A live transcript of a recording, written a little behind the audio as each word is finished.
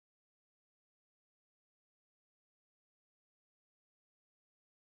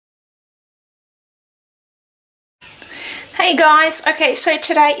Hey guys, okay, so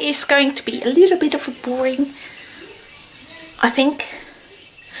today is going to be a little bit of a boring, I think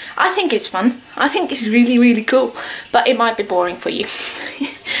it's fun. I think it's really cool, but it might be boring for you.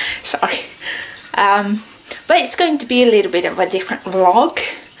 Sorry. But it's going to be a little bit of a different vlog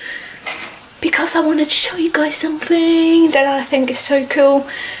because I wanted to show you guys something that I think is so cool.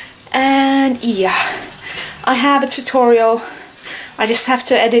 And yeah, I have a tutorial. I just have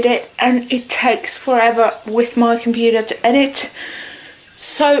to edit it, and it takes forever with my computer to edit,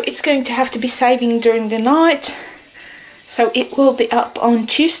 so it's going to have to be saving during the night. So it will be up on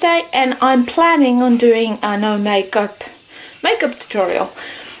Tuesday, and I'm planning on doing a no makeup tutorial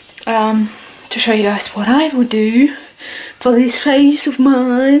to show you guys what I would do for this face of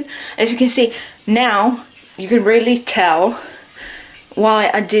mine. As you can see now, you can really tell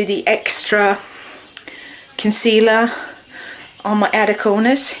why I do the extra concealer on my outer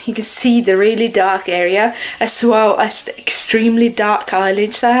corners. You can see the really dark area as well as the extremely dark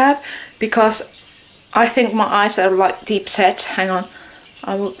eyelids I have, because I think my eyes are like deep set. Hang on,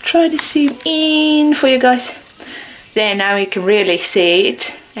 I will try to zoom in for you guys. There, now you can really see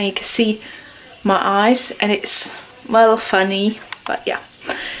it, and you can see my eyes, and it's, well, funny, but yeah.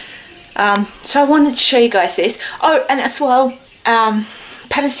 So I wanted to show you guys this. Oh, and as well,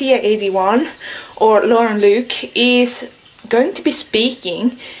 Panacea81 or Lauren Luke is going to be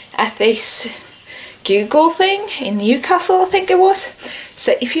speaking at this Google thing in Newcastle, I think it was.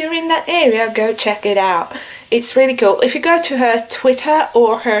 So if you're in that area, go check it out. It's really cool. If you go to her Twitter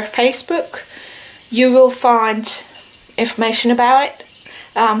or her Facebook, you will find information about it.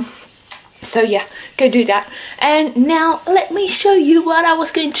 So yeah, go do that. And now let me show you what I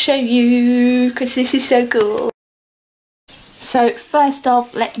was going to show you, because this is so cool. So first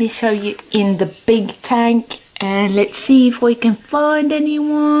off, let me show you in the big tank. And let's see if we can find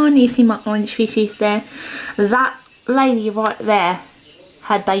anyone. You see my orange fishies there. That lady right there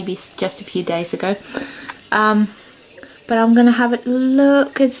had babies just a few days ago. But I'm going to have a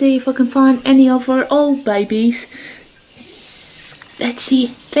look and see if I can find any of her old babies. Let's see.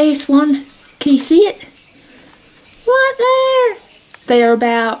 There's one. Can you see it? Right there. They're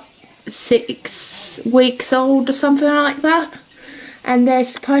about 6 weeks old or something like that. And there's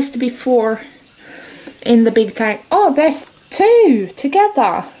supposed to be 4 in the big tank. Oh, there's 2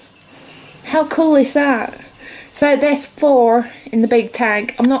 together. How cool is that? So there's 4 in the big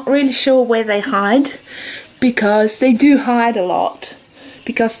tank. I'm not really sure where they hide, because they do hide a lot,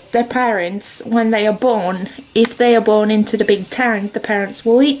 because their parents, when they are born, if they are born into the big tank, the parents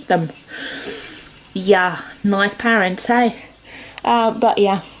will eat them. Yeah, nice parents, hey? But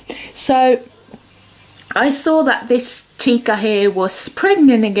yeah, so I saw that this chica here was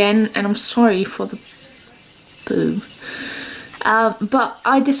pregnant again, and I'm sorry for the poo. But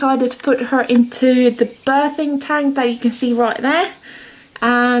I decided to put her into the birthing tank that you can see right there,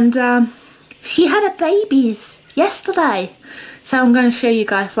 and she had her babies yesterday, so I'm going to show you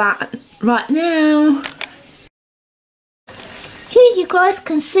guys that right now. Here you guys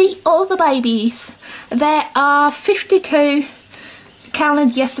can see all the babies. There are 52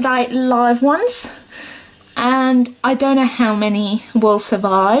 counted yesterday, live ones, and I don't know how many will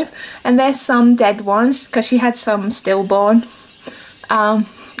survive, and there's some dead ones because she had some stillborn,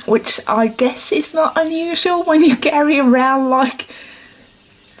 which I guess is not unusual when you carry around like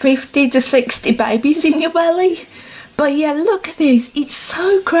 50 to 60 babies in your belly. But yeah, look at this, it's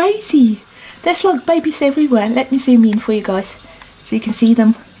so crazy. There's like babies everywhere. Let me zoom in for you guys so you can see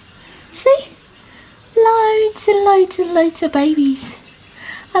them. See? Loads and loads and loads of babies,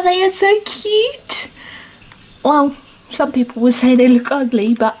 and they are so cute. Well, some people would say they look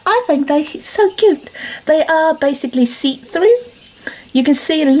ugly, but I think they're so cute. They are basically see-through. You can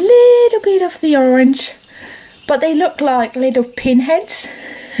see a little bit of the orange, but they look like little pinheads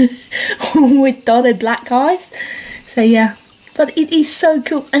with dotted black eyes. So yeah, but it is so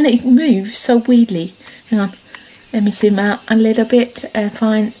cool, and it moves so weirdly. Hang on, let me zoom out a little bit and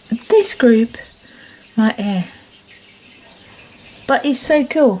find this group right here. But it's so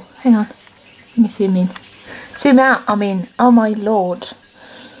cool. Hang on, let me zoom in. Zoom out, I mean, oh my lord.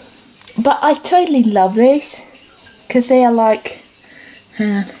 But I totally love this, because they are like,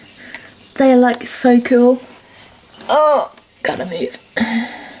 they are like so cool. Oh, gotta move.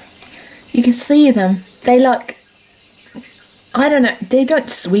 You can see them. They like, I don't know, they don't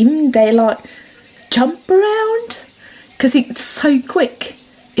swim, they like jump around, because it's so quick.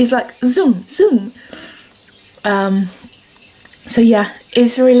 It's like zoom, zoom. So yeah,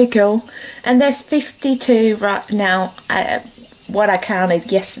 it's really cool. And there's 52 right now, what I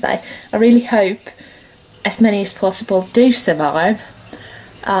counted yesterday. I really hope as many as possible do survive.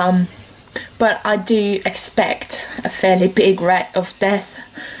 but I do expect a fairly big rate of death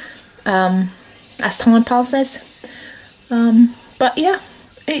as time passes. But yeah,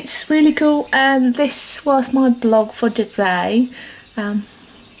 it's really cool, and this was my blog for today.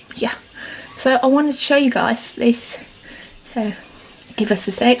 Yeah, so I wanted to show you guys this, so give us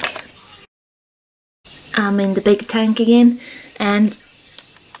a sec. I'm in the big tank again, and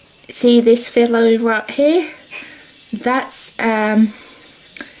see this fellow right here? That's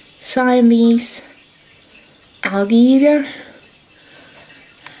Siamese algae eater,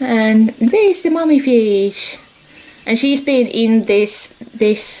 and there's the mummy fish, and she's been in this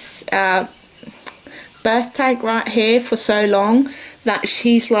birth tank right here for so long that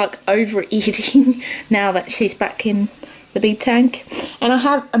she's like overeating now that she's back in the big tank. And I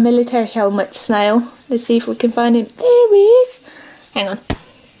have a military helmet snail. Let's see if we can find him. There he is. Hang on.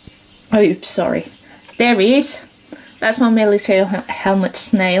 Oops, sorry. There he is. That's my military helmet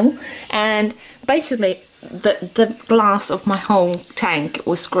snail. And basically the glass of my whole tank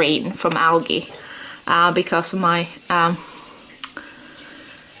was green from algae because my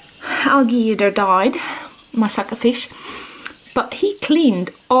algae eater died, my suckerfish. But he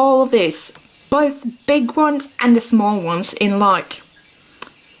cleaned all of this, both big ones and the small ones, in like,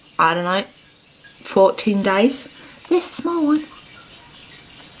 I don't know, 14 days. There's a small one.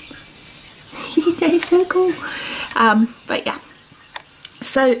 That is so cool. But yeah,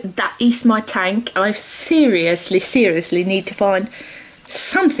 so that is my tank. I seriously need to find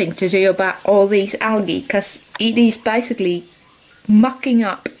something to do about all these algae, because it is basically mucking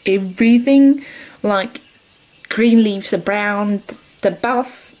up everything. Like, green leaves are brown, the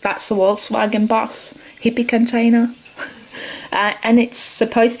bus, that's the Volkswagen bus, hippie container, and it's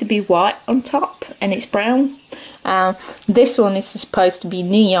supposed to be white on top and it's brown. This one is supposed to be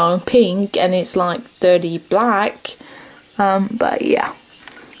neon pink and it's like dirty black. But yeah,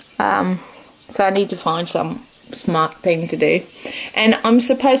 so I need to find some smart thing to do. And I'm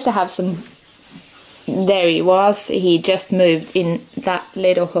supposed to have some, there he was, he just moved in that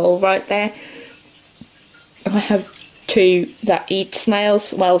little hole right there. I have two that eat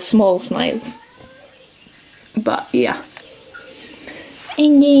snails, well, small snails. But yeah.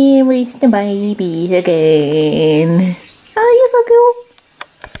 And there is the baby again. Oh, you're so cool.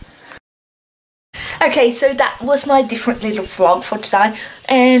 Okay, so that was my different little vlog for today,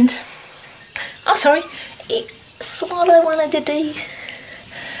 and I'm sorry, it's what I wanted to do.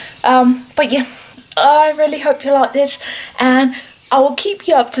 But yeah, I really hope you liked it, and I will keep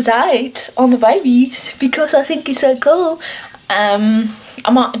you up to date on the babies because I think it's so cool. I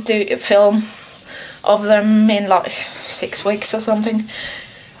might do a film of them in like 6 weeks or something.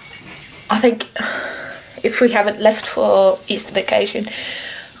 I think, if we haven't left for Easter vacation.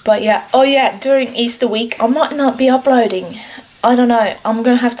 But yeah, oh yeah, during Easter week I might not be uploading. I don't know, I'm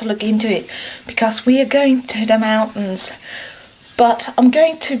gonna have to look into it because we are going to the mountains. But I'm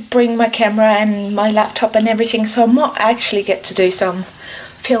going to bring my camera and my laptop and everything, so I might actually get to do some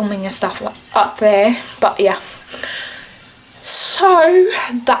filming and stuff up there. But yeah, so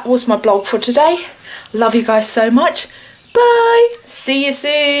that was my blog for today. Love you guys so much. Bye. See you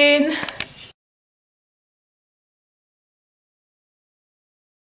soon.